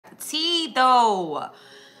though.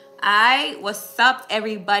 What's up,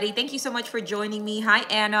 everybody? Thank you so much for joining me. Hi,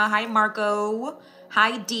 Anna. Hi, Marco.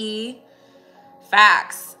 Hi, D.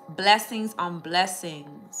 Facts. Blessings on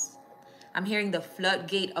blessings. I'm hearing the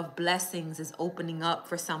floodgate of blessings is opening up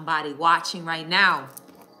for somebody watching right now.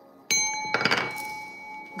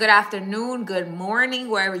 Good afternoon, good morning,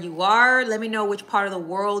 wherever you are. Let me know which part of the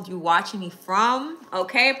world you're watching me from,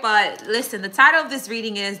 okay? But listen, the title of this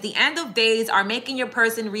reading is The End of Days Are Making Your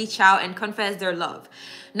Person Reach Out and Confess Their Love.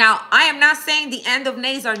 Now, I am not saying the end of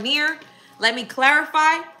days are near. Let me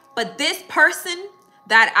clarify. But this person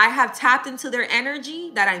that I have tapped into their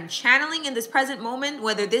energy, that I'm channeling in this present moment,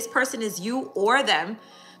 whether this person is you or them,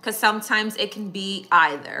 because sometimes it can be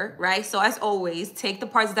either, right? So as always, take the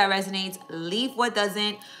parts that resonates, leave what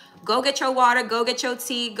doesn't. Go get your water, go get your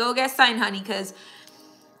tea, go get sign, honey, because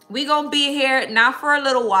we gonna be here not for a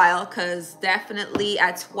little while, because definitely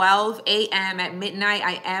at 12 a.m. at midnight,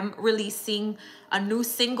 I am releasing a new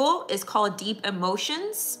single. It's called Deep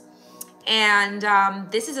Emotions. And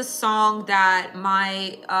this is a song that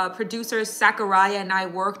my producer Zachariah and I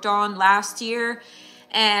worked on last year.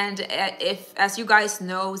 And as you guys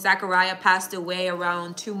know, Zachariah passed away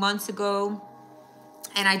around 2 months ago,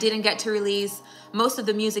 and I didn't get to release most of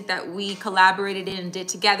the music that we collaborated in and did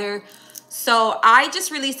together. So I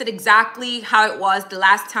just released it exactly how it was the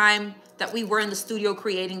last time that we were in the studio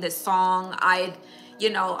creating this song. You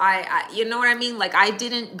know what I mean? Like, I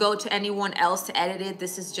didn't go to anyone else to edit it.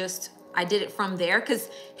 This is just, I did it from there because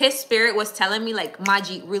his spirit was telling me, like,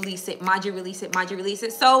 Maji, release it, Maji, release it, Maji, release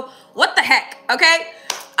it. So what the heck, okay?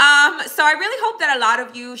 So I really hope that a lot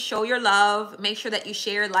of you show your love. Make sure that you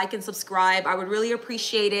share, like, and subscribe. I would really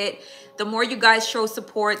appreciate it. The more you guys show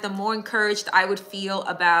support, the more encouraged I would feel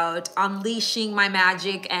about unleashing my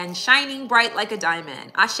magic and shining bright like a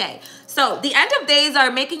diamond. Ashe. So the end of days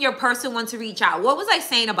are making your person want to reach out. What was I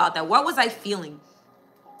saying about that? What was I feeling?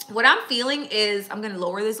 What I'm feeling is, I'm going to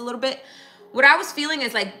lower this a little bit. What I was feeling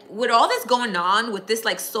is, like, with all this going on, with this,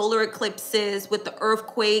 like, solar eclipses, with the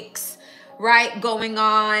earthquakes, right, going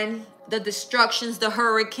on, the destructions, the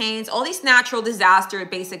hurricanes, all these natural disasters,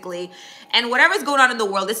 basically, and whatever's going on in the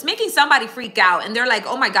world, it's making somebody freak out. And they're like,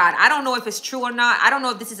 oh my God, I don't know if it's true or not. I don't know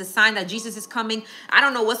if this is a sign that Jesus is coming. I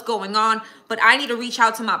don't know what's going on, but I need to reach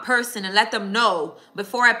out to my person and let them know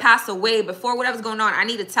before I pass away, before whatever's going on. I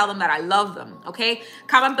need to tell them that I love them, okay?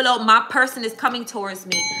 Comment below, my person is coming towards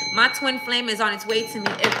me. My twin flame is on its way to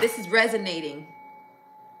me, if this is resonating.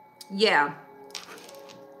 Yeah.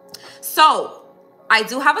 So I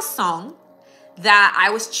do have a song that I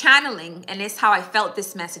was channeling, and it's how I felt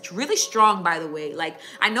this message. Really strong, by the way. Like,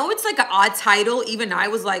 I know it's like an odd title. Even I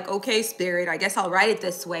was like, okay, spirit, I guess I'll write it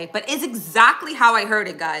this way. But it's exactly how I heard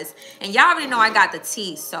it, guys. And y'all already know I got the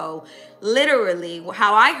tea. So literally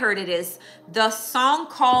how I heard it is the song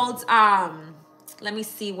called, let me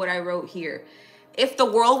see what I wrote here. If the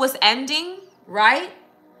world was ending, right?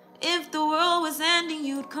 If the world was ending,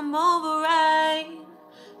 you'd come over, right?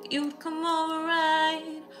 You'd come over,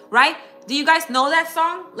 right? Do you guys know that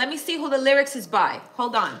song? Let me see who the lyrics is by.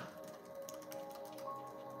 Hold on.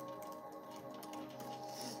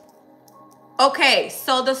 Okay,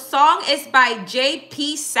 so the song is by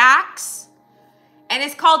J.P. Sachs, and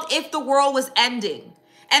it's called If the World Was Ending.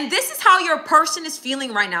 And this is how your person is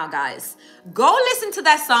feeling right now, guys. Go listen to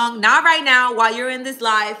that song, not right now, while you're in this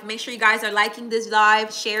live. Make sure you guys are liking this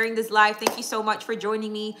live, sharing this live. Thank you so much for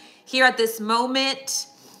joining me here at this moment.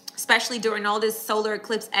 Especially during all this solar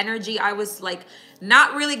eclipse energy, I was like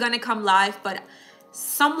not really gonna come live, but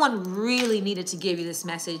someone really needed to give you this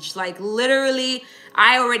message. Like, literally,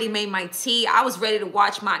 I already made my tea. I was ready to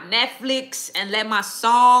watch my Netflix and let my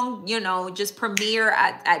song, you know, just premiere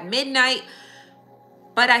at midnight.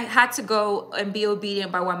 But I had to go and be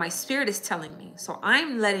obedient by what my spirit is telling me. So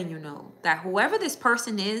I'm letting you know that whoever this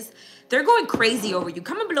person is, they're going crazy over you.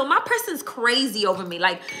 Comment below, my person's crazy over me.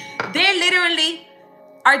 Like, they're literally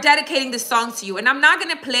are dedicating this song to you. And I'm not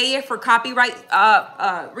going to play it for copyright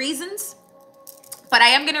reasons, but I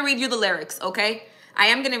am going to read you the lyrics, okay? I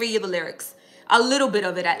am going to read you the lyrics, a little bit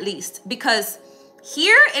of it at least, because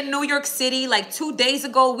here in New York City, like 2 days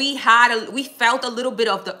ago, we felt a little bit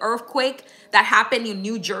of the earthquake that happened in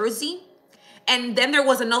New Jersey. And then there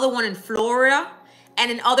was another one in Florida. and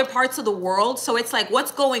in other parts of the world. So it's like,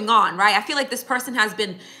 what's going on, right? I feel like this person has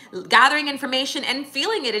been gathering information and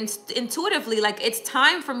feeling it intuitively, like it's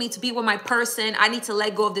time for me to be with my person. I need to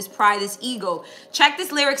let go of this pride, this ego. Check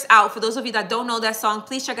this lyrics out. For those of you that don't know that song,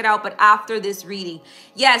 please check it out, but after this reading.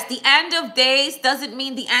 Yes, the end of days doesn't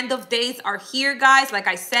mean the end of days are here, guys. Like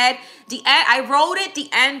I said, I wrote it the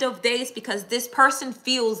end of days because this person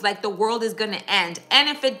feels like the world is going to end. And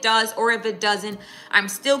if it does, or if it doesn't, I'm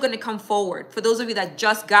still going to come forward. For those of you that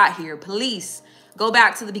just got here, please go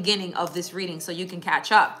back to the beginning of this reading so you can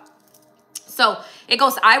catch up. So it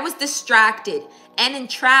goes, I was distracted and in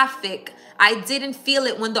traffic. I didn't feel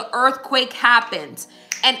it when the earthquake happened.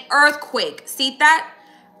 An earthquake. See that?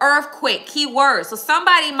 Earthquake, key words. So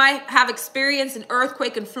somebody might have experienced an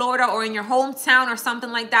earthquake in Florida or in your hometown or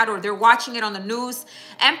something like that, or they're watching it on the news.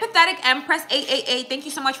 Empathetic Empress 888, thank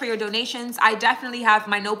you so much for your donations. I definitely have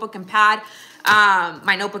my notebook and pad,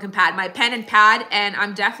 my pen and pad, and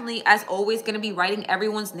I'm definitely, as always, going to be writing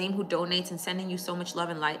everyone's name who donates and sending you so much love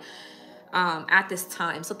and light at this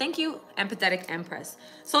time. So thank you, Empathetic Empress.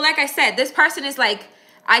 So like I said, this person is like,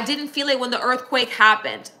 I didn't feel it when the earthquake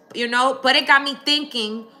happened, you know, but it got me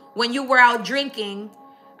thinking when you were out drinking,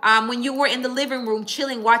 when you were in the living room,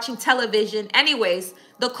 chilling, watching television. Anyways,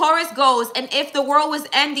 the chorus goes, and if the world was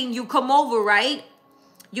ending, you come over, right?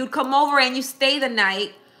 You'd come over and you stay the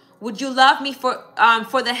night. Would you love me for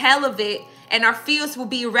the hell of it? And our fears will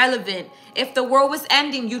be irrelevant. If the world was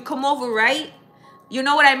ending, you'd come over, right? You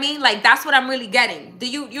know what I mean? Like, that's what I'm really getting. Do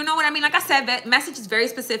you know what I mean? Like I said, that message is very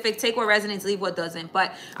specific. Take what resonates, leave what doesn't.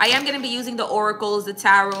 But I am going to be using the oracles, the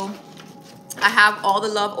tarot. I have all the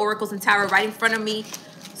love oracles and tarot right in front of me.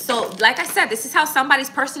 So like I said, this is how somebody's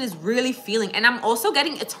person is really feeling. And I'm also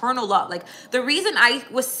getting eternal love. Like, the reason I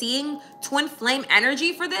was seeing twin flame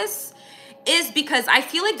energy for this is because I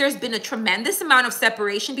feel like there's been a tremendous amount of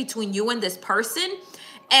separation between you and this person.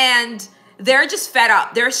 And they're just fed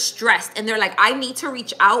up. They're stressed. And they're like, I need to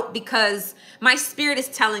reach out because my spirit is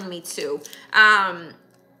telling me to.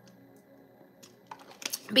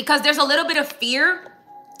 Because there's a little bit of fear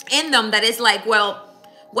in them that is like, well,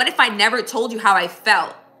 what if I never told you how I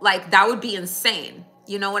felt? Like, that would be insane.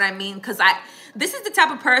 You know what I mean? Because this is the type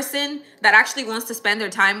of person that actually wants to spend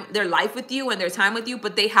their life with you and their time with you,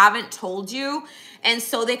 but they haven't told you. And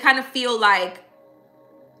so they kind of feel like,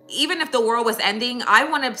 even if the world was ending, I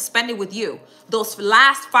want to spend it with you. Those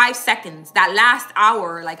last 5 seconds, that last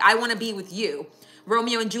hour, like, I want to be with you.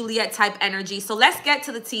 Romeo and Juliet type energy. So let's get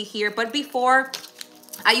to the tea here. But before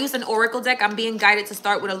I use an oracle deck, I'm being guided to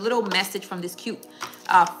start with a little message from this cute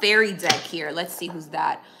fairy deck here. Let's see who's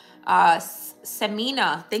that.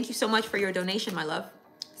 Semina, thank you so much for your donation, my love.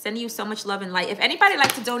 Sending you so much love and light. If anybody would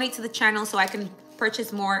like to donate to the channel so I can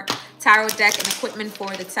purchase more tarot deck and equipment for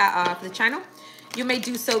the channel, you may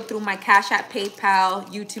do so through my Cashapp, PayPal,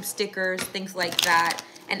 YouTube stickers, things like that.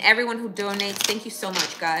 And everyone who donates, thank you so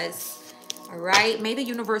much, guys. All right. May the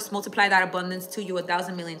universe multiply that abundance to you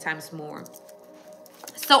 1,000 million times more.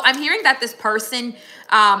 So I'm hearing that this person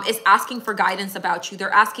is asking for guidance about you.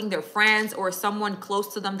 They're asking their friends or someone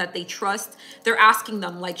close to them that they trust. They're asking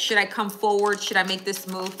them, like, should I come forward? Should I make this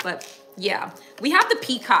move? But yeah, we have the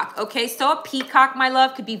peacock. Okay, so a peacock, my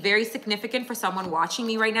love, could be very significant for someone watching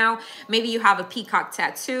me right now. Maybe you have a peacock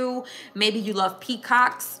tattoo. Maybe you love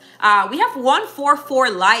peacocks. We have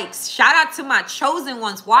 144 likes. Shout out to my chosen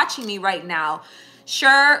ones watching me right now.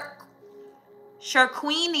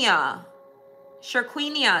 Sharquenia,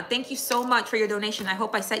 thank you so much for your donation. I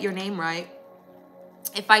hope I said your name right.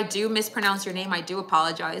 If I do mispronounce your name, I do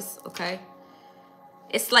apologize, okay?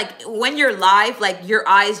 It's like when you're live, like your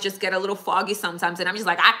eyes just get a little foggy sometimes. And I'm just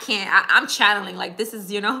like, I can't, I'm channeling. Like, this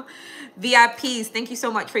is, you know, VIPs. Thank you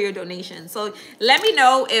so much for your donation. So let me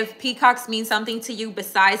know if peacocks mean something to you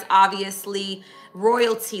besides, obviously,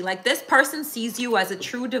 royalty. Like, this person sees you as a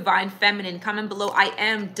true divine feminine. Comment below, I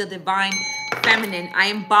am the divine feminine. I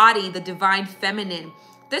embody the divine feminine.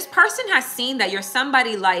 This person has seen that you're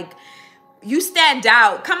somebody like, you stand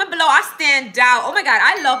out. Comment below, I stand out. Oh my God,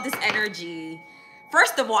 I love this energy.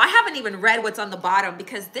 First of all, I haven't even read what's on the bottom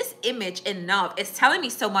because this image enough is telling me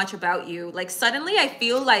so much about you. Like, suddenly I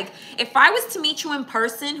feel like if I was to meet you in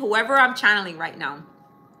person, whoever I'm channeling right now,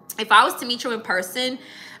 if I was to meet you in person,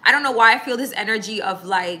 I don't know why I feel this energy of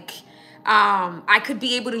like, I could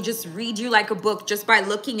be able to just read you like a book just by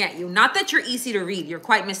looking at you. Not that you're easy to read. You're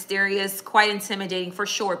quite mysterious, quite intimidating for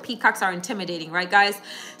sure. Peacocks are intimidating, right, guys?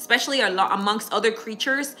 Especially amongst other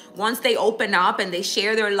creatures. Once they open up and they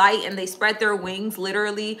share their light and they spread their wings,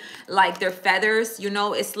 literally, like their feathers, you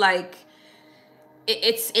know, it's like,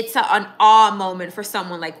 it's an awe moment for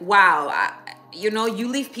someone. Like, wow, you know, you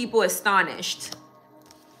leave people astonished.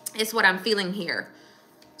 It's what I'm feeling here.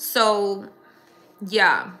 So,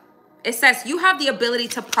 yeah. It says you have the ability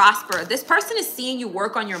to prosper. This person is seeing you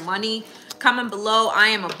work on your money. Comment below, I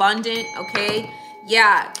am abundant, okay?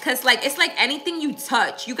 Yeah, because like it's like anything you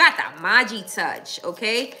touch, you got that Maji touch,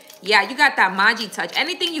 okay? Yeah, you got that Maji touch.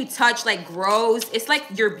 Anything you touch like grows. It's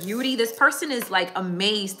like your beauty. This person is like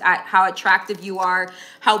amazed at how attractive you are,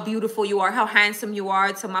 how beautiful you are, how handsome you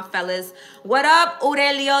are. To my fellas, what up,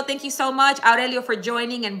 Aurelio? Thank you so much, Aurelio, for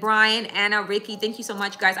joining, and Brian, Anna, Ricky. Thank you so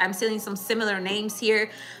much, guys. I'm seeing some similar names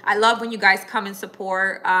here. I love when you guys come and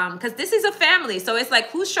support, because this is a family. So it's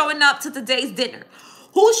like, who's showing up to today's dinner?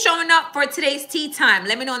 Who's showing up for today's tea time?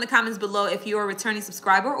 Let me know in the comments below if you're a returning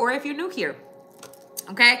subscriber or if you're new here.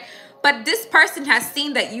 Okay, but this person has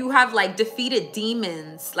seen that you have like defeated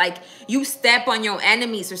demons, like you step on your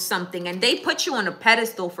enemies or something, and they put you on a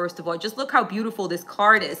pedestal. First of all, just look how beautiful this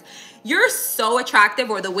card is. You're so attractive,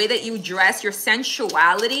 or the way that you dress, your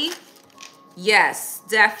sensuality. Yes,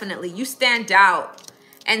 definitely, you stand out.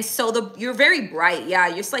 And so you're very bright.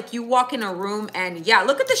 Yeah, it's like you walk in a room and yeah,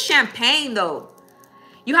 look at the champagne though.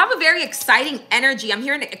 You have a very exciting energy. I'm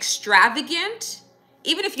hearing extravagant.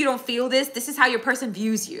 Even if you don't feel this, this is how your person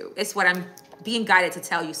views you. It's what I'm being guided to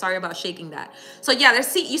tell you. Sorry about shaking that. So yeah,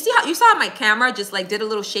 you saw how my camera just like did a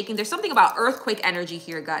little shaking. There's something about earthquake energy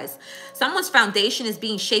here, guys. Someone's foundation is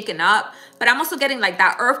being shaken up, but I'm also getting like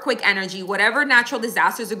that earthquake energy. Whatever natural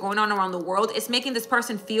disasters are going on around the world, it's making this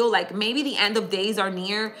person feel like maybe the end of days are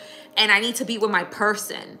near and I need to be with my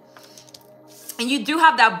person. And you do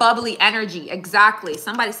have that bubbly energy. Exactly.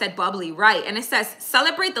 Somebody said bubbly, right? And it says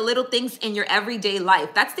celebrate the little things in your everyday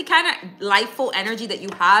life. That's the kind of lightful energy that you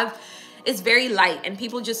have. It's very light, and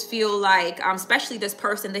people just feel like, especially this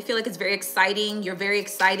person, they feel like it's very exciting. You're very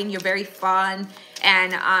exciting. You're very fun.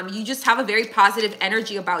 And you just have a very positive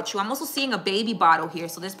energy about you. I'm also seeing a baby bottle here.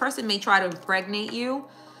 So this person may try to impregnate you.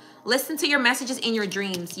 Listen to your messages in your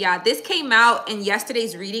dreams. Yeah, this came out in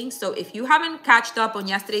yesterday's reading. So if you haven't catched up on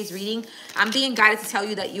yesterday's reading, I'm being guided to tell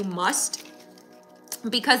you that you must.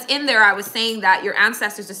 Because in there, I was saying that your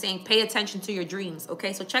ancestors are saying, pay attention to your dreams.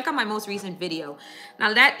 Okay, so check out my most recent video.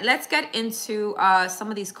 Now, let's get into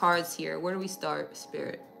some of these cards here. Where do we start,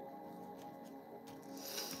 Spirit?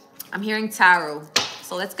 I'm hearing tarot.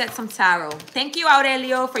 So let's get some tarot. Thank you,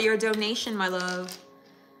 Aurelio, for your donation, my love.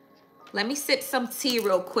 Let me sip some tea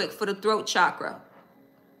real quick for the throat chakra.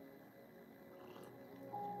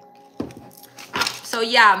 So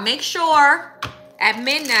yeah, make sure at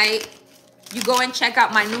midnight you go and check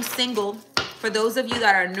out my new single. For those of you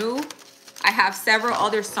that are new, I have several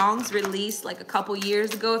other songs released like a couple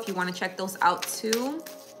years ago if you want to check those out too.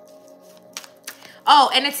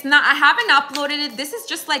 Oh, and it's not, I haven't uploaded it. This is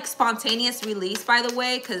just like spontaneous release, by the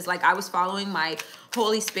way, because like I was following my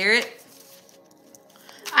Holy Spirit.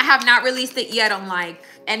 I have not released it yet on like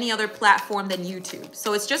any other platform than YouTube.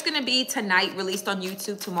 So it's just going to be tonight, released on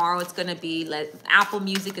YouTube. Tomorrow it's going to be like Apple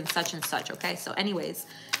Music and such, okay? So anyways,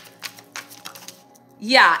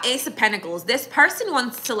 yeah, Ace of Pentacles. This person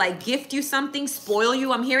wants to like gift you something, spoil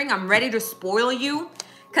you. I'm hearing I'm ready to spoil you.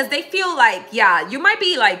 Because they feel like, yeah, you might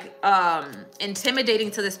be like intimidating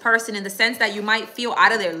to this person in the sense that you might feel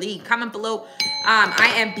out of their league. Comment below,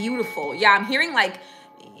 I am beautiful. Yeah, I'm hearing like,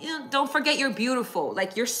 you know, don't forget you're beautiful.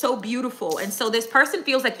 Like, you're so beautiful. And so this person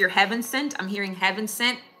feels like you're heaven sent. I'm hearing heaven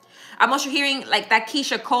sent. I'm also hearing like that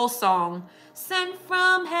Keisha Cole song, sent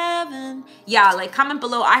from heaven. Yeah, like comment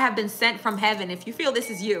below, I have been sent from heaven if you feel this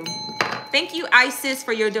is you. Thank you, Isis,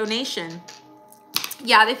 for your donation.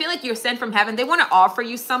 Yeah, they feel like you're sent from heaven. They want to offer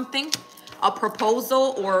you something, a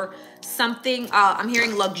proposal or something. I'm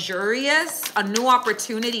hearing luxurious, a new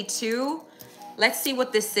opportunity too. Let's see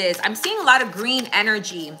what this is. I'm seeing a lot of green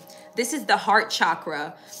energy. This is the heart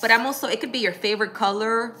chakra, but I'm also, it could be your favorite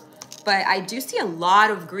color, but I do see a lot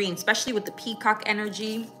of green, especially with the peacock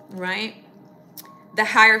energy, right? The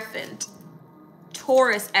Hierophant,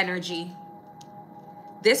 Taurus energy.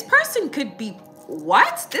 This person could be,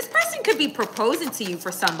 what? This person could be proposing to you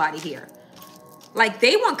for somebody here. Like,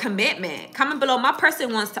 they want commitment. Comment below, my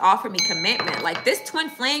person wants to offer me commitment. Like, this twin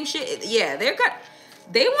flame shit, yeah,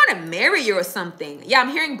 they want to marry you or something. Yeah, I'm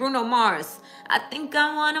hearing Bruno Mars. I think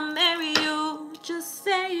I want to marry you. Just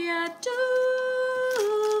say I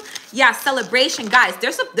do. Yeah, celebration. Guys,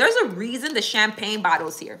 there's a reason the champagne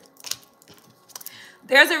bottle's here.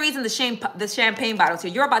 There's a reason the champagne bottle's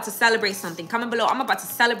here. You're about to celebrate something. Comment below. I'm about to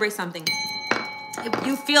celebrate something. If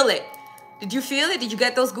you feel it. Did you feel it? Did you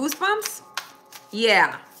get those goosebumps?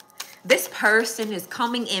 Yeah. This person is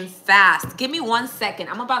coming in fast. Give me 1 second.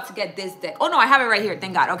 I'm about to get this deck. Oh, no, I have it right here.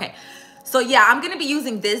 Thank God. Okay. So, yeah, I'm going to be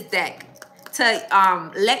using this deck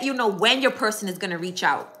to let you know when your person is going to reach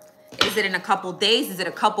out. Is it in a couple days? Is it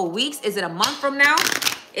a couple weeks? Is it a month from now?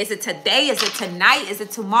 Is it today? Is it tonight? Is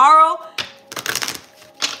it tomorrow?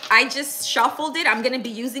 I just shuffled it. I'm going to be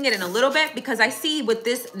using it in a little bit because I see with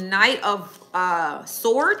this Knight of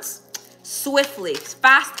Swords, swiftly,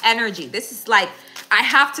 fast energy. This is like, I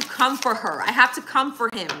have to come for her. I have to come for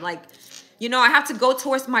him. Like, you know, I have to go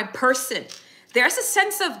towards my person. There's a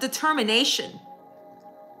sense of determination.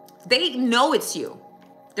 They know it's you.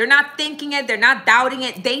 They're not thinking it. They're not doubting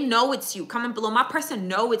it. They know it's you. Comment below. My person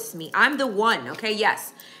know it's me. I'm the one. Okay.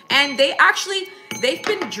 Yes. And they've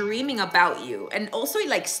been dreaming about you. And also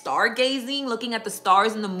like stargazing, looking at the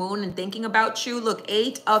stars and the moon and thinking about you. Look,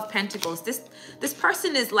 8 of Pentacles. This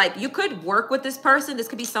person is like, you could work with this person. This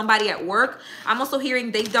could be somebody at work. I'm also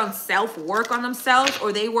hearing they've done self-work on themselves,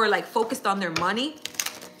 or they were like focused on their money.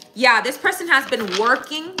 Yeah. This person has been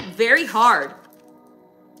working very hard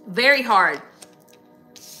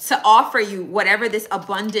to offer you whatever this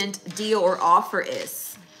abundant deal or offer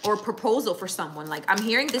is, or proposal for someone. Like, I'm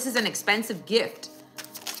hearing this is an expensive gift.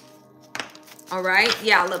 All right.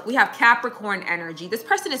 Yeah. Look, we have Capricorn energy. This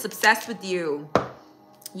person is obsessed with you.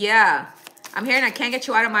 Yeah. I'm hearing I can't get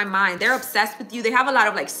you out of my mind. They're obsessed with you. They have a lot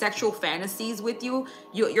of like sexual fantasies with you.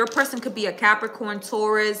 Your person could be a Capricorn,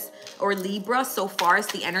 Taurus, or Libra. So far as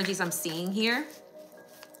the energies I'm seeing here.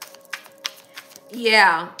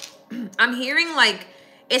 Yeah. I'm hearing like,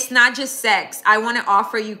 it's not just sex. I want to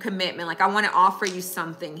offer you commitment. Like, I want to offer you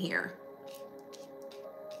something here.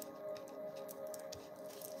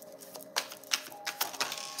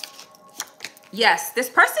 Yes, this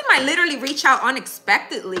person might literally reach out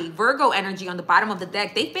unexpectedly. Virgo energy on the bottom of the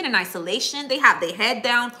deck. They've been in isolation. They have their head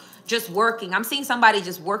down, just working. I'm seeing somebody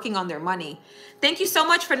just working on their money. Thank you so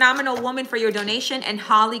much, Phenomenal Woman, for your donation, and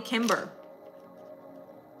Holly Kimber.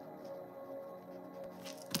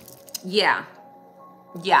 Yeah.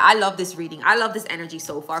 Yeah, I love this reading. I love this energy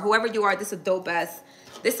so far. Whoever you are, this is dope ass.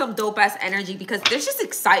 This is some dope ass energy because there's just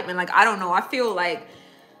excitement. Like, I don't know. I feel like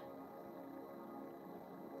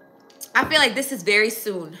this is very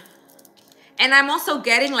soon. And I'm also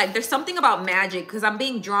getting like, there's something about magic because I'm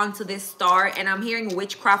being drawn to this star and I'm hearing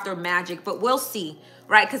witchcraft or magic, but we'll see,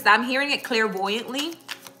 right? Because I'm hearing it clairaudiently,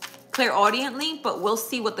 but we'll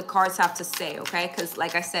see what the cards have to say, okay? Because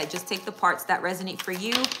like I said, just take the parts that resonate for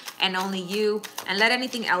you and only you, and let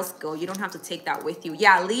anything else go. You don't have to take that with you.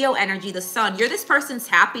 Yeah, Leo energy, the sun. You're this person's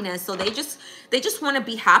happiness, so they just want to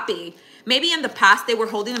be happy. Maybe in the past they were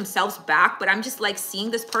holding themselves back, but I'm just like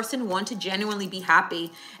seeing this person want to genuinely be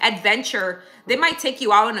happy. Adventure. They might take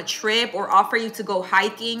you out on a trip or offer you to go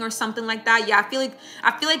hiking or something like that. Yeah, I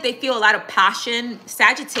feel like they feel a lot of passion.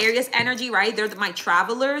 Sagittarius energy, right? They're my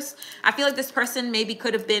travelers. I feel like this person maybe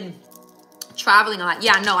could have been traveling a lot.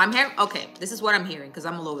 Yeah, no, I'm hearing, okay, this is what I'm hearing because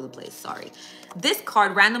I'm all over the place. Sorry. This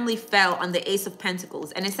card randomly fell on the Ace of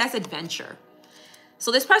Pentacles and it says adventure.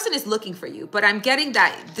 So this person is looking for you, but I'm getting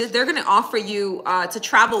that they're going to offer you to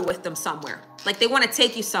travel with them somewhere. Like, they want to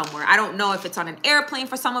take you somewhere. I don't know if it's on an airplane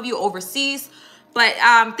for some of you, overseas. But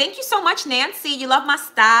thank you so much, Nancy. You love my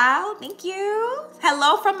style. Thank you.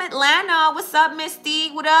 Hello from Atlanta. What's up, Misty?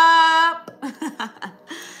 What up?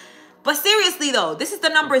 But seriously, though, this is the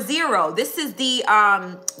number 0. This is the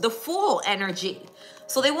Fool energy.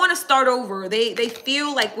 So they want to start over. They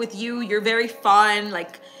feel like with you, you're very fun,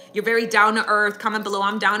 like you're very down to earth. Comment below,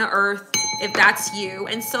 I'm down to earth if that's you.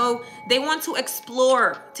 And so they want to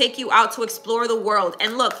explore, take you out to explore the world.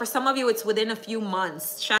 And look, for some of you, it's within a few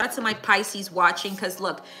months. Shout out to my Pisces watching, because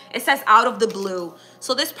look, it says out of the blue.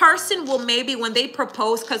 So this person will maybe, when they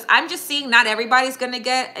propose, because I'm just seeing not everybody's going to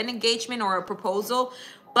get an engagement or a proposal,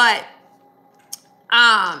 but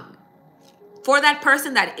for that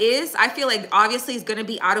person that is, I feel like obviously it's going to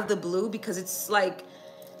be out of the blue, because it's like,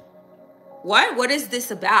 what is this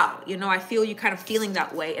about? You know, I feel you kind of feeling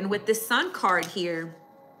that way. And with this Sun card here,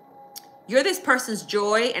 you're this person's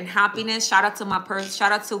joy and happiness. Shout out to my person.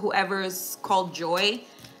 Shout out to whoever is called Joy.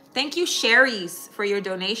 Thank you, Sherry's, for your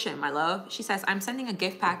donation, my love. She says, I'm sending a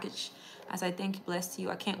gift package as I thank you, bless you.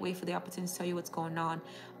 I can't wait for the opportunity to tell you what's going on.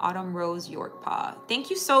 Autumn Rose York Paw. Thank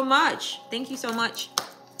you so much. Thank you so much.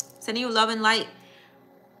 Sending you love and light.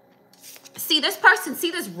 See this person, see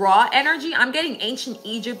this raw energy? I'm getting ancient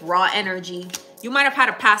Egypt raw energy. You might have had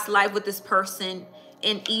a past life with this person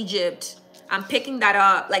in Egypt. I'm picking that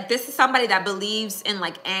up. Like, this is somebody that believes in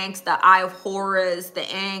like Ankh, the Eye of Horus, the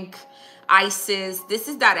Ankh, Isis. This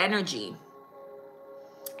is that energy.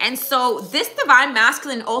 And so this divine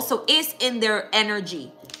masculine also is in their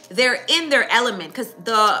energy. They're in their element, because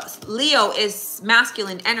the Leo is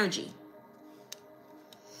masculine energy.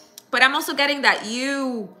 But I'm also getting that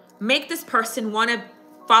you make this person want to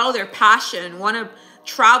follow their passion, want to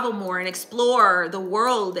travel more and explore the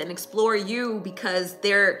world and explore you, because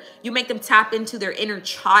you make them tap into their inner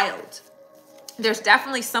child. There's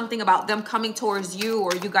definitely something about them coming towards you,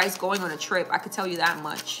 or you guys going on a trip. I could tell you that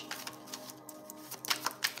much.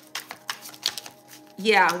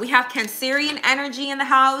 Yeah, we have Cancerian energy in the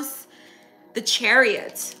house. The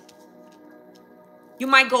Chariot. You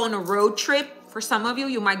might go on a road trip. For some of you,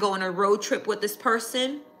 you might go on a road trip with this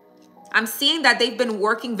person. I'm seeing that they've been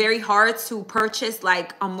working very hard to purchase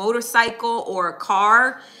like a motorcycle or a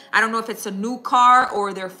car. I don't know if it's a new car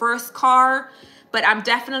or their first car, but I'm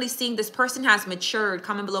definitely seeing this person has matured.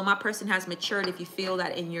 Comment below, my person has matured, if you feel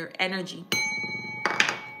that in your energy.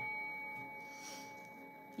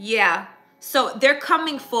 Yeah. So they're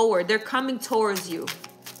coming forward. They're coming towards you.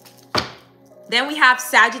 Then we have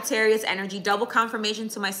Sagittarius energy, double confirmation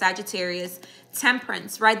to my Sagittarius.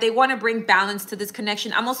 Temperance, right? They want to bring balance to this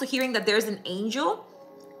connection. I'm also hearing that there's an angel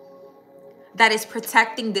that is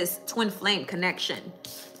protecting this twin flame connection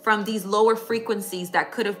from these lower frequencies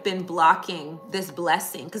that could have been blocking this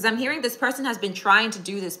blessing. Because I'm hearing this person has been trying to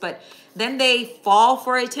do this, but then they fall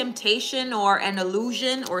for a temptation or an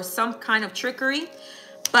illusion or some kind of trickery.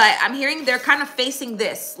 But I'm hearing they're kind of facing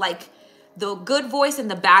this, like the good voice and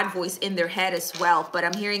the bad voice in their head as well. But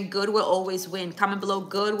I'm hearing good will always win. Comment below,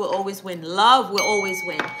 good will always win. Love will always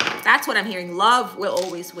win. That's what I'm hearing. Love will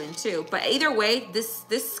always win too. But either way,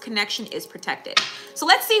 this connection is protected. So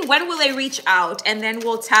let's see, when will they reach out? And then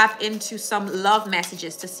we'll tap into some love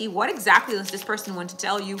messages to see what exactly does this person want to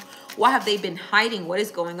tell you. What have they been hiding? What is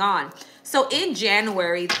going on? So in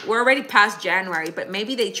January, we're already past January, but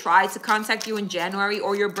maybe they tried to contact you in January,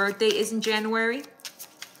 or your birthday is in January.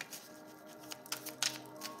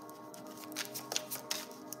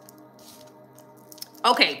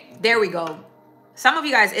 Okay, there we go. Some of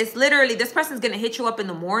you guys, it's literally, this person's going to hit you up in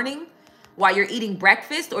the morning while you're eating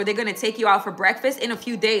breakfast, or they're going to take you out for breakfast in a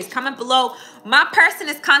few days. Comment below, my person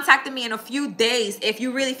is contacting me in a few days, if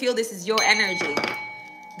you really feel this is your energy.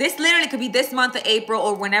 This literally could be this month of April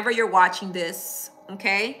or whenever you're watching this,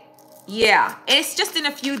 okay? Yeah, it's just in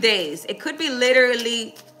a few days. It could be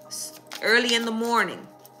literally early in the morning.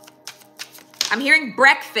 I'm hearing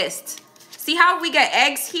breakfast. See how we get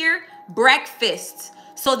eggs here? Breakfast.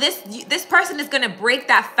 So this person is going to break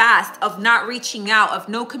that fast of not reaching out, of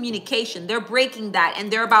no communication. They're breaking that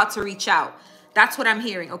and they're about to reach out. That's what I'm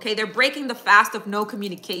hearing, okay? They're breaking the fast of no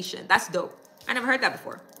communication. That's dope. I never heard that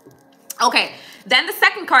before. Okay, then the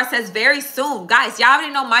second card says very soon. Guys, y'all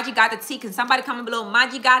already know Maji got the tea. Can somebody comment below,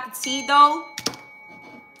 Maji got the tea though?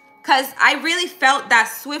 Because I really felt that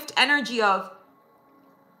swift energy of,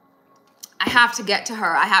 I have to get to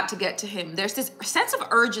her. I have to get to him. There's this sense of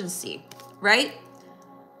urgency, right?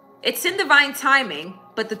 It's in divine timing,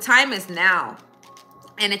 but the time is now.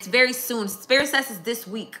 And it's very soon. Spirit says it's this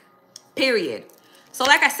week, period. So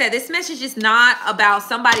like I said, this message is not about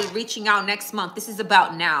somebody reaching out next month. This is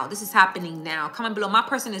about now. This is happening now. Comment below. My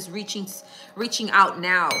person is reaching out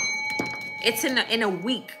now. It's in a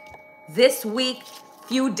week. This week,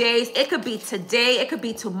 few days. It could be today. It could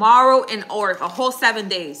be tomorrow, or a whole 7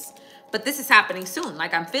 days. But this is happening soon,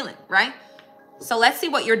 like I'm feeling, right? So let's see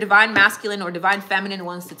what your divine masculine or divine feminine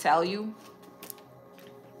wants to tell you,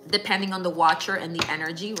 depending on the watcher and the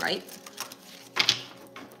energy, right?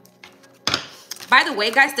 By the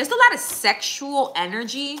way, guys, there's a lot of sexual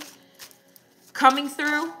energy coming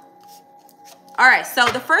through. All right, so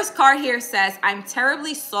the first card here says, I'm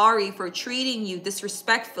terribly sorry for treating you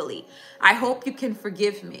disrespectfully. I hope you can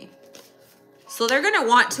forgive me. So they're going to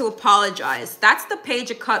want to apologize. That's the Page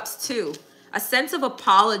of Cups too. A sense of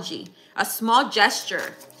apology, a small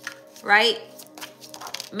gesture, right?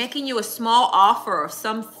 Making you a small offer of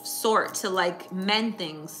some sort to like mend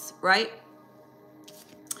things, right?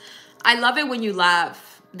 I love it when you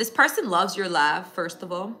laugh. This person loves your laugh, first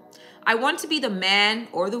of all. I want to be the man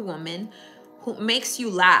or the woman who makes you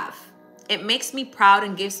laugh. It makes me proud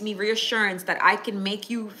and gives me reassurance that I can make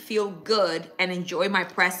you feel good and enjoy my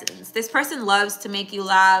presence. This person loves to make you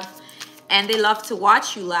laugh and they love to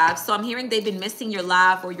watch you laugh. So I'm hearing they've been missing your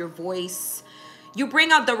laugh or your voice. You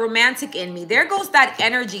bring out the romantic in me. There goes that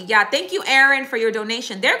energy. Yeah, thank you, Aaron, for your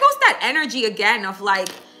donation. There goes that energy again of like,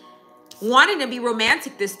 wanting to be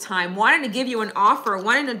romantic this time, wanting to give you an offer,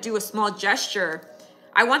 wanting to do a small gesture.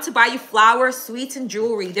 I want to buy you flowers, sweets, and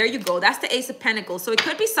jewelry. There you go. That's the Ace of Pentacles. So it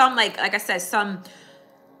could be some, like I said, some,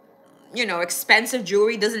 you know, expensive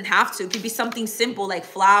jewelry. Doesn't have to. It could be something simple like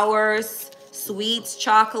flowers, sweets,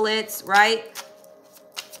 chocolates, right?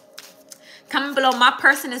 Comment below. My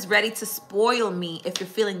person is ready to spoil me if you're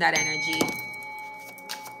feeling that energy.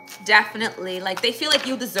 Definitely. Like they feel like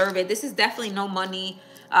you deserve it. This is definitely no money.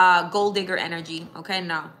 Gold digger energy. Okay,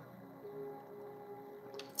 no.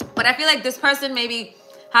 But I feel like this person maybe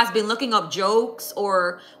has been looking up jokes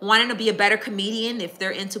or wanting to be a better comedian if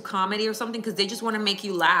they're into comedy or something, because they just want to make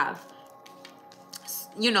you laugh.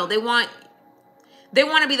 You know, they want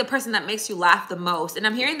to be the person that makes you laugh the most. And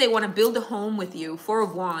I'm hearing they want to build a home with you. 4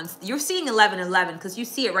 of Wands. You're seeing 1111 because you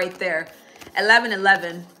see it right there.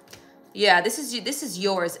 1111. Yeah, this is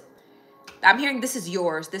yours. I'm hearing this is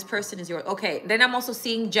yours. This person is yours. Okay, then I'm also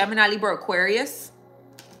seeing Gemini, Libra, Aquarius.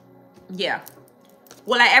 Yeah.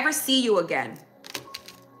 Will I ever see you again?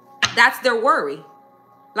 That's their worry.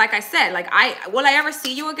 Like I said, like will I ever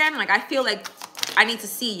see you again? Like I feel like I need to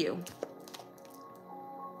see you.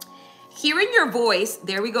 Hearing your voice,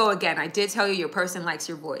 there we go again. I did tell you your person likes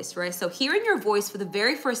your voice, right? So hearing your voice for the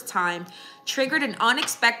very first time triggered an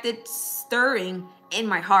unexpected stirring in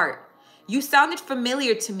my heart. You sounded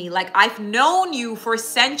familiar to me, like I've known you for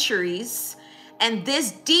centuries, and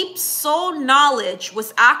this deep soul knowledge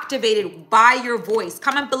was activated by your voice.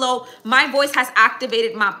 Comment below, my voice has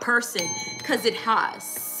activated my person, because it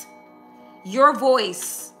has. Your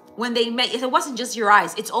voice. When they met, it wasn't just your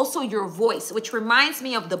eyes, it's also your voice, which reminds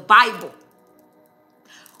me of the Bible.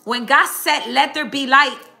 When God said, let there be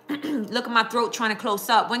light, look at my throat trying to close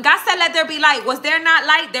up. When God said, let there be light, was there not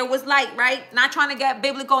light? There was light, right? Not trying to get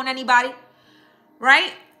biblical on anybody,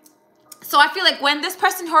 right? So I feel like when this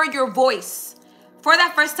person heard your voice for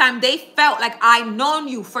that first time, they felt like I've known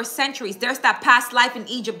you for centuries. There's that past life in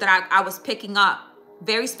Egypt that I was picking up.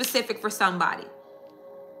 Very specific for somebody.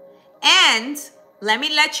 And let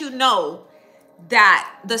me let you know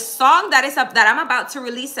that the song that I'm about to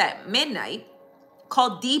release at midnight,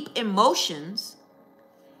 called Deep Emotions,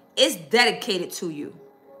 is dedicated to you.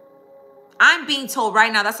 I'm being told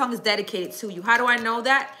right now that song is dedicated to you. How do I know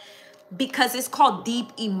that? Because it's called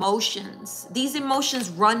Deep Emotions. These emotions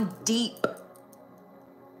run deep.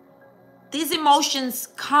 These emotions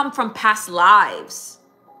come from past lives.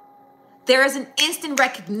 There is an instant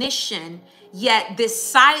recognition, yet this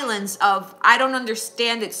silence of, I don't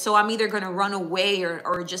understand it, so I'm either going to run away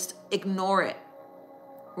or just ignore it,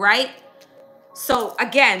 right? So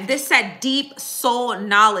again, this said deep soul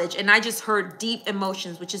knowledge, and I just heard Deep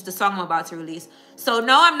Emotions, which is the song I'm about to release. So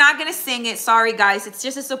no, I'm not going to sing it. Sorry, guys. It's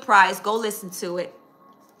just a surprise. Go listen to it.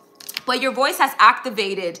 But your voice has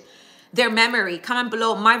activated their memory. Comment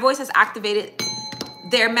below. My voice has activated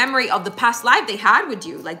their memory of the past life they had with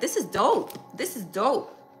you. Like, this is dope. This is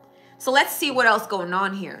dope. So let's see what else going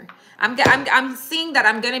on here. I'm seeing that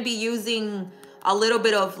I'm going to be using a little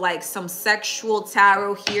bit of like some sexual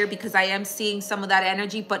tarot here because I am seeing some of that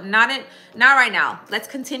energy, but not right now. Let's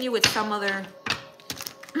continue with some other.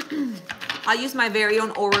 I'll use my very own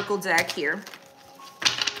oracle deck here.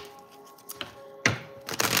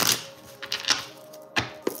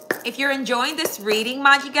 If you're enjoying this reading,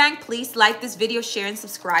 Maji Gang, please like this video, share, and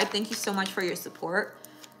subscribe. Thank you so much for your support.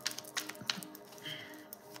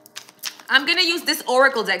 I'm going to use this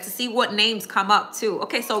oracle deck to see what names come up too.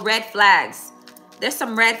 Okay, so red flags. There's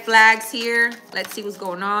some red flags here. Let's see what's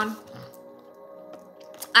going on.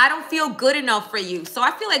 I don't feel good enough for you. So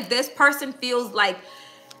I feel like this person feels like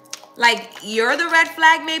you're the red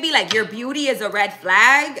flag, maybe like your beauty is a red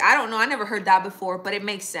flag. I don't know. I never heard that before, but it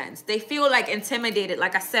makes sense. They feel like intimidated,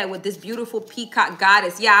 like I said, with this beautiful peacock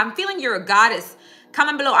goddess. Yeah, I'm feeling you're a goddess.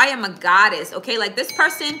 Comment below. I am a goddess. Okay, like this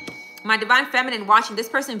person, my divine feminine watching, this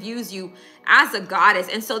person views you as a goddess,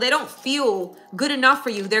 and so they don't feel good enough for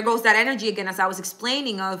you. There goes that energy again, as I was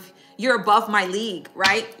explaining, of you're above my league,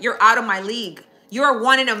 right? You're out of my league. You're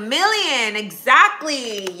 1 in a million.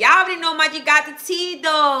 Exactly. Y'all already know Maji got the tea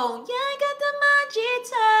though. Yeah, I got the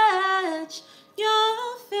Maji touch.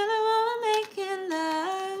 You're feeling what we're making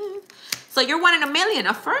love. So you're 1 in a million.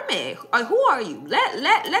 Affirm it. Who are you?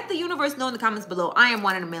 Let the universe know in the comments below. I am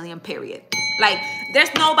 1 in a million, period. Like,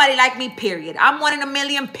 there's nobody like me, period. I'm 1 in a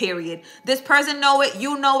million, period. This person know it.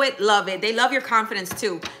 You know it. Love it. They love your confidence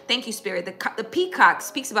too. Thank you, Spirit. The peacock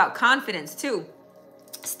speaks about confidence too.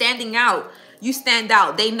 Standing out. You stand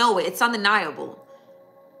out. They know it. It's undeniable.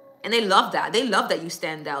 And they love that. They love that you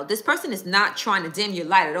stand out. This person is not trying to dim your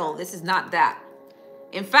light at all. This is not that.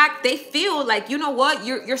 In fact, they feel like, you know what?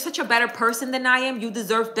 You're such a better person than I am. You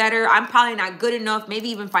deserve better. I'm probably not good enough. Maybe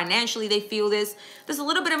even financially they feel this. There's a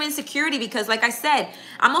little bit of insecurity because, like I said,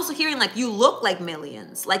 I'm also hearing like you look like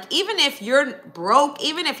millions. Like, even if you're broke,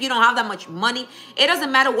 even if you don't have that much money, it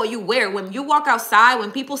doesn't matter what you wear. When you walk outside,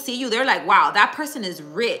 when people see you, they're like, wow, that person is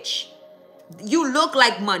rich. You look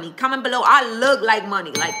like money. Comment below. I look like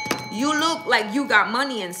money. Like, you look like you got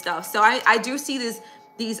money and stuff. So I do see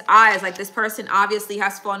these eyes, like this person obviously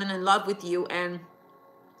has fallen in love with you, and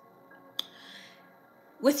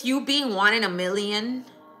with you being 1 in a million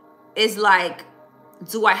is like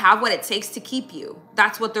Do I have what it takes to keep you?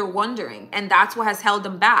 That's what they're wondering. And that's what has held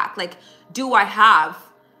them back. Like, do I have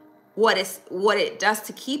what it does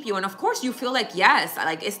to keep you? And of course you feel like, yes,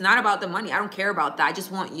 like it's not about the money. I don't care about that. I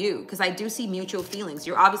just want you, because I do see mutual feelings.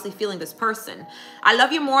 You're obviously feeling this person. I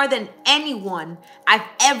love you more than anyone I've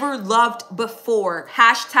ever loved before.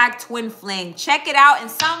 Hashtag twin flame. Check it out. And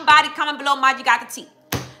somebody comment below, Maji got the tea.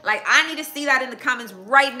 Like, I need to see that in the comments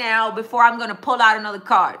right now before I'm going to pull out another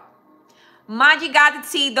card. Maji got the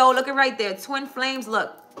tea though. Look at right there. Twin flames.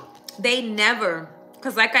 Look, they never,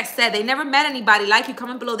 because like I said, they never met anybody like you.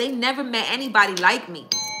 Comment below. They never met anybody like me.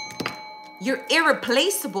 You're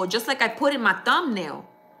irreplaceable, just like I put in my thumbnail.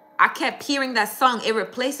 I kept hearing that song,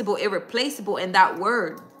 irreplaceable, irreplaceable, and that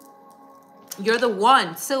word. You're the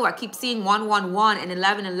one, too. I keep seeing 111 and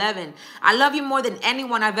 1111. I love you more than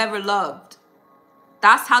anyone I've ever loved.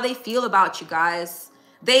 That's how they feel about you, guys.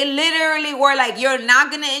 They literally were like, you're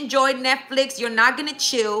not going to enjoy Netflix. You're not going to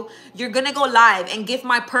chill. You're going to go live and give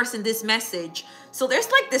my person this message. So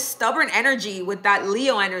there's like this stubborn energy with that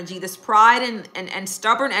Leo energy, this pride and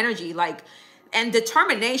stubborn energy, like, and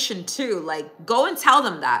determination too. Like, go and tell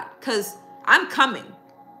them that, because I'm coming.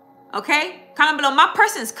 Okay? Comment below. My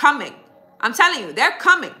person's coming. I'm telling you, they're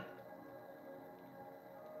coming.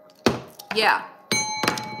 Yeah.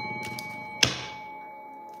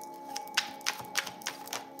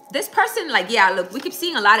 This person, like, yeah, look, we keep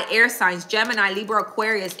seeing a lot of air signs. Gemini, Libra,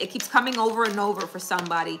 Aquarius. It keeps coming over and over for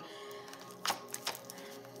somebody.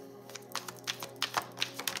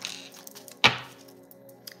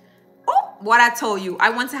 Oh, what I told you. I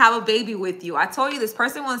want to have a baby with you. I told you this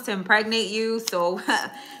person wants to impregnate you. So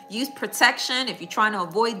use protection if you're trying to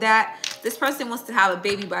avoid that. This person wants to have a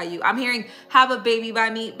baby by you. I'm hearing, have a baby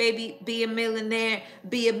by me, baby, be a millionaire,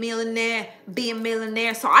 be a millionaire, be a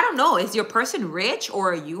millionaire. So I don't know, is your person rich,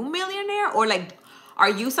 or are you a millionaire? Or like,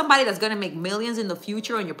 are you somebody that's going to make millions in the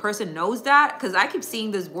future and your person knows that? Because I keep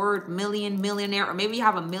seeing this word millionaire, or maybe you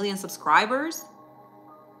have 1 million subscribers.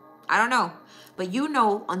 I don't know. But you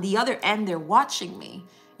know, on the other end, they're watching me.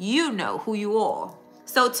 You know who you are.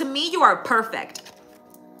 So to me, you are perfect.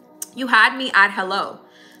 You had me at hello.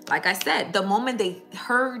 Like I said, the moment they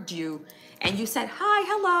heard you and you said, hi,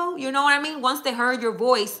 hello, you know what I mean? Once they heard your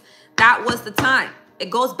voice, that was the time. It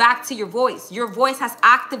goes back to your voice. Your voice has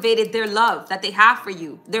activated their love that they have for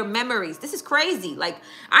you, their memories. This is crazy. Like,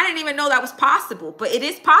 I didn't even know that was possible, but it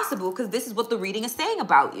is possible, because this is what the reading is saying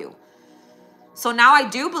about you. So now I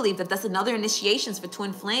do believe that that's another initiations for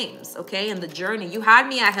twin flames, okay? And the journey. You had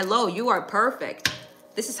me at hello. You are perfect.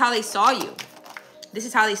 This is how they saw you. This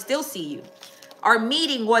is how they still see you. Our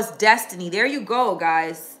meeting was destiny. There you go,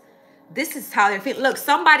 guys. This is how they're feeling. Look,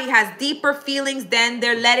 somebody has deeper feelings than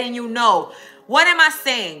they're letting you know. What am I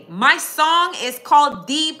saying? My song is called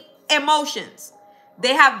Deep Emotions.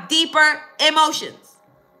 They have deeper emotions.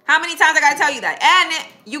 How many times I gotta tell you that?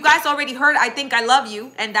 And you guys already heard I Think I Love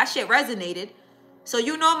You, and that shit resonated. So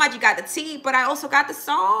you know, Maji got the tea, but I also got the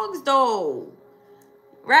songs though.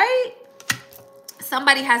 Right?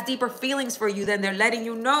 Somebody has deeper feelings for you than they're letting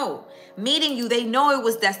you know. Meeting you, they know it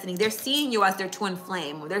was destiny. They're seeing you as their twin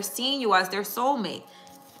flame. They're seeing you as their soulmate,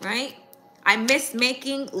 right? I miss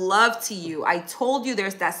making love to you. I told you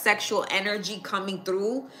there's that sexual energy coming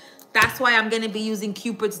through. That's why I'm going to be using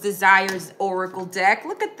Cupid's Desires Oracle deck.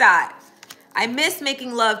 Look at that. I miss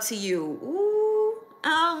making love to you. Ooh,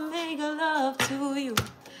 I'll make love to you.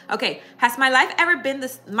 Okay, has my life ever been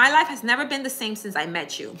this? My life has never been the same since I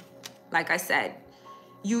met you. Like I said.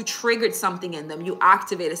 You triggered something in them. You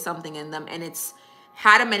activated something in them, and it's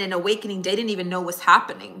had them in an awakening. They didn't even know what's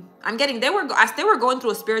happening. I'm getting, as they were going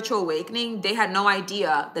through a spiritual awakening, they had no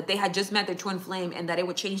idea that they had just met their twin flame and that it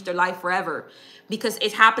would change their life forever, because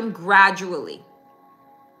it happened gradually.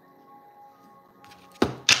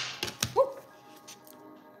 Woo.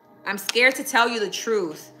 I'm scared to tell you the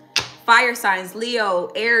truth. Fire signs,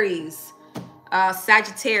 Leo, Aries,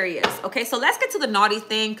 Sagittarius. Okay, so let's get to the naughty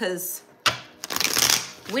thing, because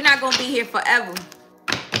we're not going to be here forever.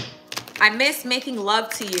 I miss making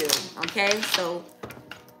love to you. Okay, so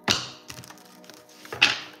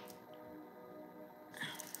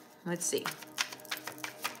let's see.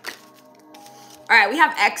 All right, we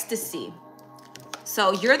have ecstasy.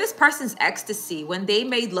 So you're this person's ecstasy. When they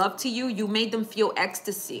made love to you, you made them feel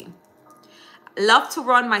ecstasy. Love to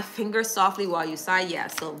run my fingers softly while you sigh. Yeah,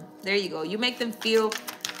 so there you go. You make them feel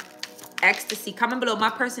ecstasy. Comment below.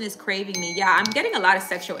 My person is craving me. Yeah, I'm getting a lot of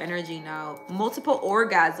sexual energy now. Multiple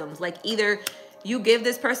orgasms. Like, either you give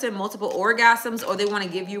this person multiple orgasms, or they want to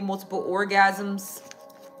give you multiple orgasms.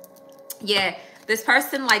 Yeah, this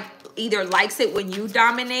person like either likes it when you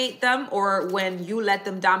dominate them, or when you let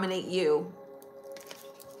them dominate you.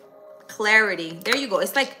 clarity. There you go.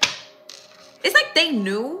 It's like they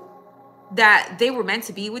knew that they were meant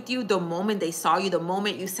to be with you the moment they saw you, the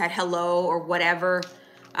moment you said hello or whatever.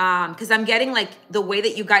 Because I'm getting like the way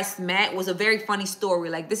that you guys met was a very funny story.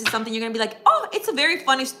 Like, this is something you're gonna be like, oh, it's a very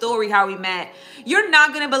funny story how we met. You're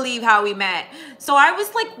not gonna believe how we met. So I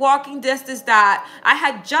was like walking this, that. I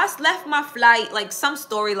had just left my flight, like some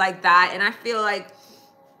story like that. And I feel like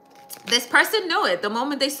this person knew it the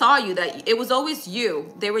moment they saw you, that it was always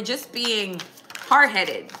you. They were just being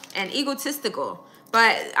hard-headed and egotistical.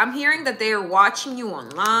 But I'm hearing that they're watching you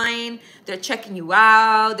online. They're checking you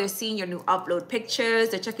out. They're seeing your new upload pictures.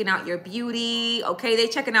 They're checking out your beauty. Okay, they're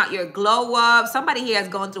checking out your glow up. Somebody here has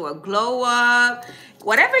gone through a glow up.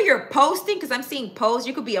 Whatever you're posting, because I'm seeing posts.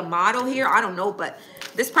 You could be a model here. I don't know. But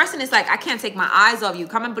this person is like, I can't take my eyes off you.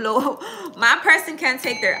 Comment below. My person can't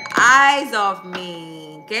take their eyes off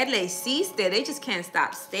me. ¿Qué le hiciste? They just can't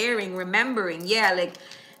stop staring, remembering. Yeah, like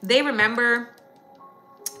they remember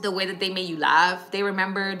the way that they made you laugh. They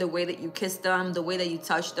remember the way that you kissed them, the way that you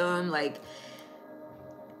touched them. Like,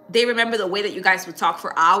 they remember the way that you guys would talk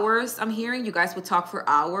for hours. I'm hearing you guys would talk for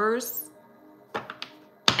hours.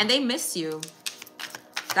 And they miss you.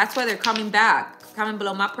 That's why they're coming back. Comment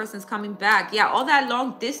below. My person's coming back. Yeah, all that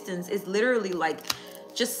long distance is literally like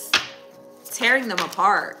just tearing them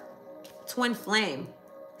apart. Twin flame.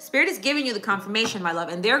 Spirit is giving you the confirmation, my love.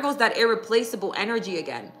 And there goes that irreplaceable energy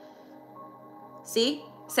again. See?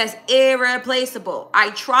 Says irreplaceable.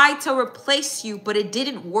 I tried to replace you, but it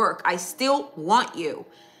didn't work. I still want you.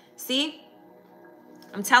 See?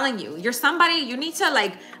 I'm telling you, you're somebody, you need to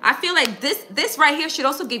like, I feel like this right here should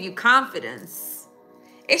also give you confidence.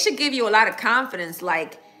 It should give you a lot of confidence.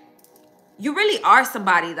 Like, you really are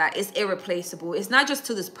somebody that is irreplaceable. It's not just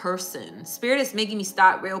to this person. Spirit is making me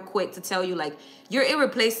stop real quick to tell you, like, you're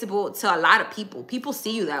irreplaceable to a lot of people. People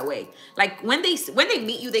see you that way. Like, when they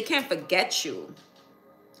meet you, they can't forget you.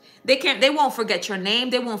 They won't forget your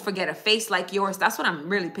name. They won't forget a face like yours. That's what I'm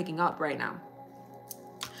really picking up right now.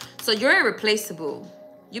 So you're irreplaceable.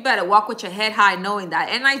 You better walk with your head high knowing that.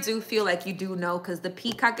 And I do feel like you do know, because the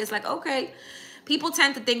peacock is like, okay, people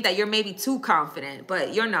tend to think that you're maybe too confident,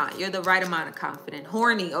 but you're not. You're the right amount of confident.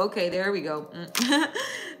 Horny. Okay, there we go.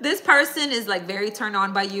 This person is like very turned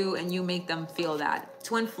on by you, and you make them feel that.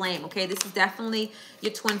 Twin flame. Okay, this is definitely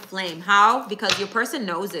your twin flame. How? Because your person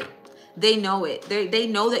knows it. They know it. They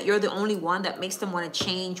know that you're the only one that makes them want to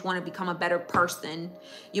change, want to become a better person.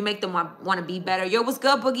 You make them want to be better. Yo, what's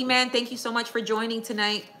good, Boogeyman? Thank you so much for joining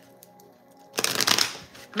tonight.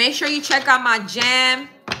 Make sure you check out my jam.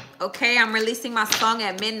 Okay, I'm releasing my song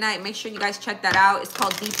at midnight. Make sure you guys check that out. It's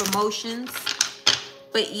called Deep Emotions.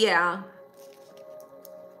 But yeah.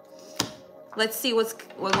 Let's see what's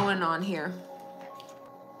going on here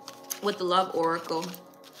with the Love Oracle.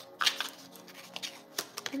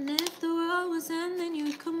 And if the world was ending,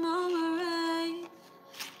 you'd come over, right?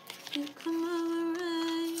 You'd come over,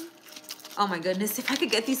 right? Oh my goodness, if I could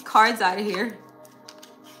get these cards out of here.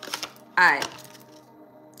 All right.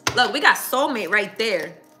 Look, we got soulmate right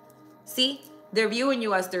there. See? They're viewing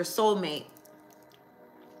you as their soulmate.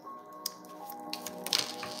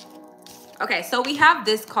 Okay, so we have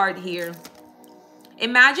this card here.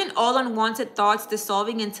 Imagine all unwanted thoughts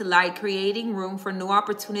dissolving into light, creating room for new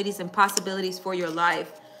opportunities and possibilities for your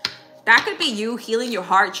life. That could be you healing your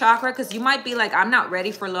heart chakra, because you might be like, I'm not ready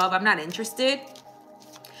for love. I'm not interested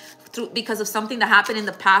because of something that happened in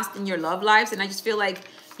the past in your love lives. And I just feel like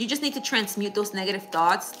you just need to transmute those negative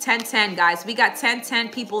thoughts. 1010, guys. We got 1010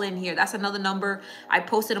 people in here. That's another number I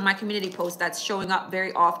posted on my community post that's showing up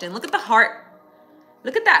very often. Look at the heart.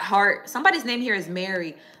 Look at that heart. Somebody's name here is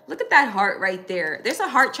Mary. Look at that heart right there. There's a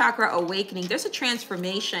heart chakra awakening. There's a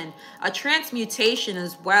transformation, a transmutation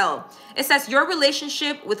as well. It says your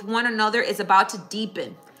relationship with one another is about to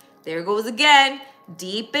deepen. There it goes again.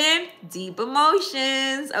 Deepen, deep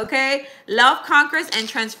emotions, okay? Love conquers and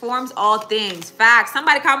transforms all things. Facts.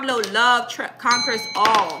 Somebody comment below, love conquers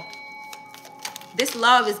all. This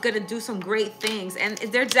love is going to do some great things. And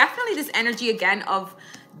there's definitely this energy again of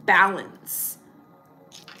balance.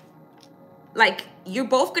 Like, you're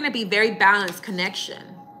both going to be very balanced connection.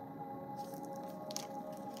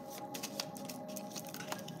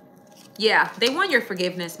 Yeah, they want your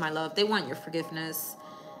forgiveness, my love. They want your forgiveness.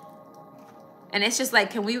 And it's just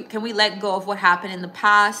like, can we let go of what happened in the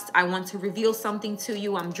past? I want to reveal something to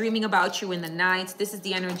you. I'm dreaming about you in the night. This is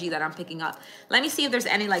the energy that I'm picking up. Let me see if there's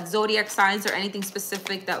any like zodiac signs or anything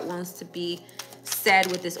specific that wants to be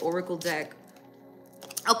said with this oracle deck.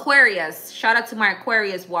 Aquarius, shout out to my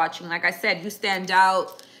Aquarius watching. Like I said, you stand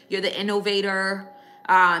out. You're the innovator.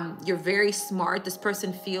 You're very smart. This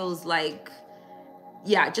person feels like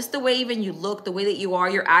yeah, just the way even you look, the way that you are,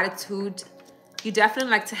 your attitude. You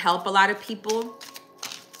definitely like to help a lot of people.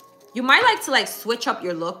 You might like to like switch up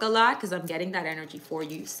your look a lot because I'm getting that energy for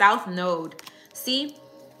you. South Node. See?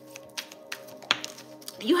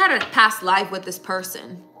 You had a past life with this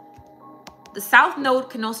person. The South Node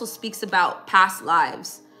can also speaks about past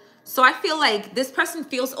lives. So I feel like this person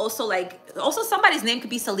feels also like, also somebody's name could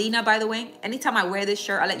be Selena, by the way. Anytime I wear this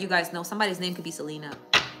shirt, I'll let you guys know somebody's name could be Selena.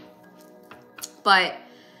 But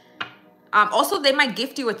also they might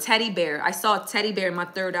gift you a teddy bear. I saw a teddy bear in my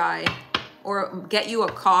third eye. Or get you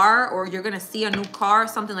a car, or you're gonna see a new car,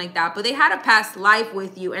 something like that. But they had a past life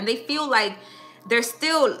with you, and they feel like they're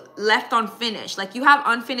still left unfinished. Like you have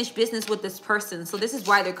unfinished business with this person. So this is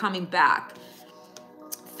why they're coming back.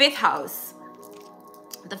 Fifth house.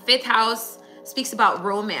 The fifth house speaks about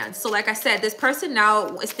romance. So like I said, this person now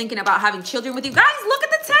is thinking about having children with you. Guys, look at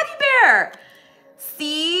the teddy bear.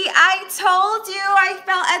 See, I told you I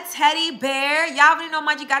felt a teddy bear. Y'all already know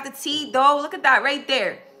Maji got the tea though. Look at that right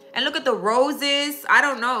there. And look at the roses. I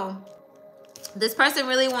don't know. This person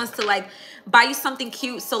really wants to like buy you something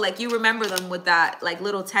cute. So like you remember them with that like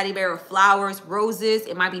little teddy bear of flowers, roses.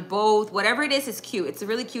 It might be both. Whatever it is cute. It's a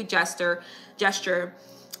really cute gesture.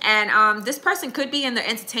 And this person could be in the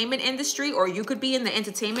entertainment industry, or you could be in the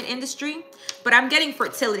entertainment industry. But I'm getting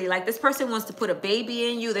fertility. Like this person wants to put a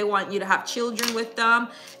baby in you. They want you to have children with them.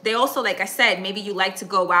 They also, like I said, maybe you like to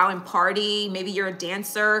go out and party. Maybe you're a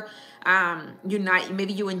dancer.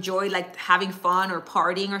 Maybe you enjoy like having fun or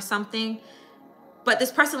partying or something. But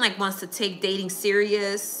this person like wants to take dating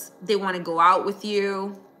serious. They want to go out with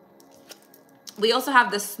you. We also have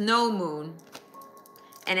the snow moon,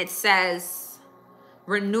 and it says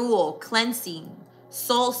renewal, cleansing,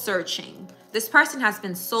 soul searching. This person has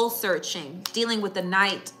been soul searching, dealing with the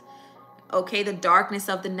night, okay, the darkness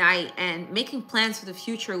of the night, and making plans for the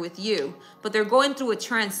future with you. But they're going through a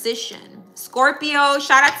transition. Scorpio,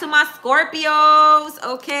 shout out to my Scorpios,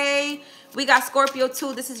 okay? We got Scorpio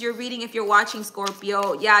too. This is your reading if you're watching,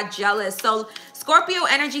 Scorpio. Yeah, jealous. So Scorpio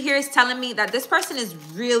energy here is telling me that this person is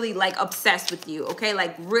really like obsessed with you, okay?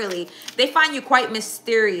 Like really. They find you quite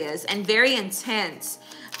mysterious and very intense.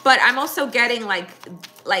 But I'm also getting like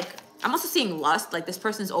I'm also seeing lust. Like this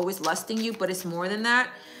person is always lusting you, but it's more than that.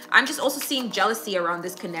 I'm just also seeing jealousy around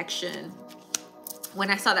this connection. When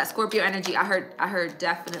I saw that Scorpio energy, I heard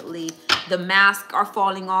definitely the masks are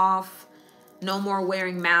falling off. No more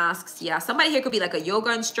wearing masks. Yeah, somebody here could be like a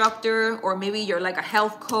yoga instructor, or maybe you're like a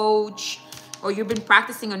health coach, or you've been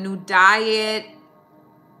practicing a new diet.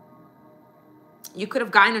 You could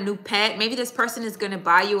have gotten a new pet. Maybe this person is going to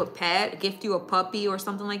buy you a pet, gift you a puppy or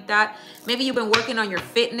something like that. Maybe you've been working on your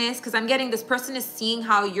fitness, because I'm getting this person is seeing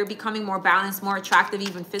how you're becoming more balanced, more attractive,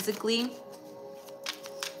 even physically.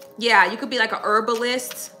 Yeah, you could be like a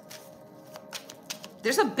herbalist.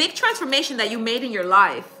 There's a big transformation that you made in your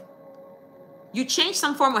life. You changed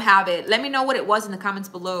some form of habit. Let me know what it was in the comments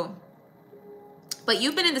below. But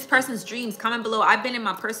you've been in this person's dreams. Comment below. I've been in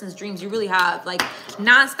my person's dreams. You really have. Like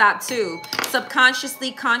nonstop too.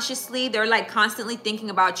 Subconsciously, consciously. They're like constantly thinking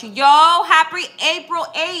about you. Yo, happy April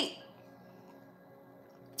 8th.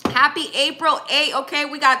 Happy April 8th. Okay,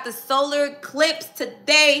 we got the solar eclipse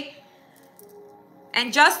today.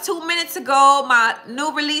 And just 2 minutes ago, my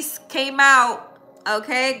new release came out.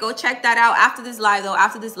 Okay, go check that out after this live though.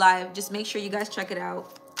 After this live, just make sure you guys check it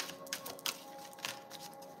out.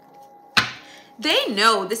 They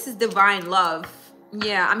know this is divine love.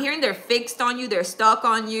 Yeah, I'm hearing they're fixed on you. They're stuck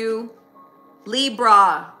on you.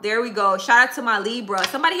 Libra. There we go. Shout out to my Libra.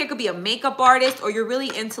 Somebody here could be a makeup artist, or you're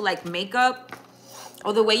really into like makeup,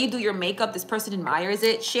 or the way you do your makeup. This person admires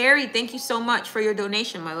it. Sherry, thank you so much for your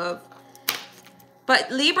donation, my love. But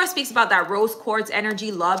Libra speaks about that rose quartz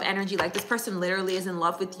energy, love energy. Like this person literally is in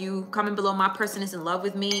love with you. Comment below, my person is in love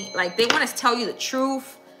with me. Like they want to tell you the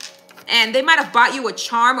truth. And they might have bought you a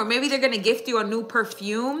charm, or maybe they're going to gift you a new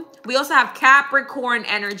perfume. We also have Capricorn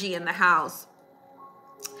energy in the house.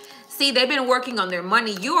 See, they've been working on their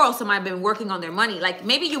money. You also might have been working on their money. Like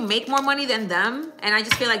maybe you make more money than them. And I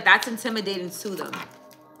just feel like that's intimidating to them.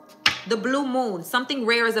 The blue moon, something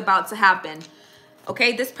rare is about to happen.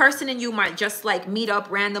 Okay, this person and you might just like meet up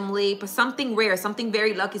randomly, but something rare, something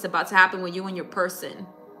very lucky is about to happen with you and your person.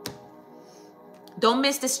 Don't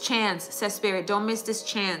miss this chance, says Spirit. Don't miss this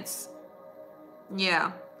chance.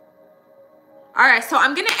 Yeah. All right, so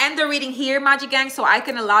I'm going to end the reading here, Maji Gang, so I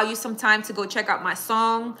can allow you some time to go check out my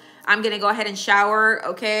song. I'm going to go ahead and shower,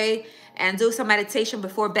 okay, and do some meditation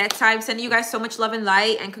before bedtime. Sending you guys so much love and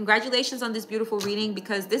light, and congratulations on this beautiful reading,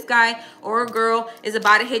 because this guy or a girl is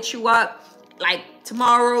about to hit you up like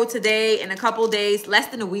tomorrow, today, in a couple days, less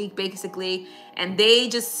than a week, basically, and they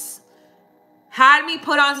just had me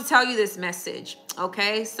put on to tell you this message.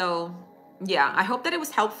 Okay, so yeah, I hope that it was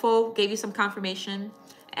helpful, gave you some confirmation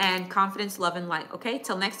and confidence, love, and light. Okay,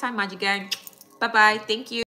 till next time, Maji Gang. Bye-bye. Thank you.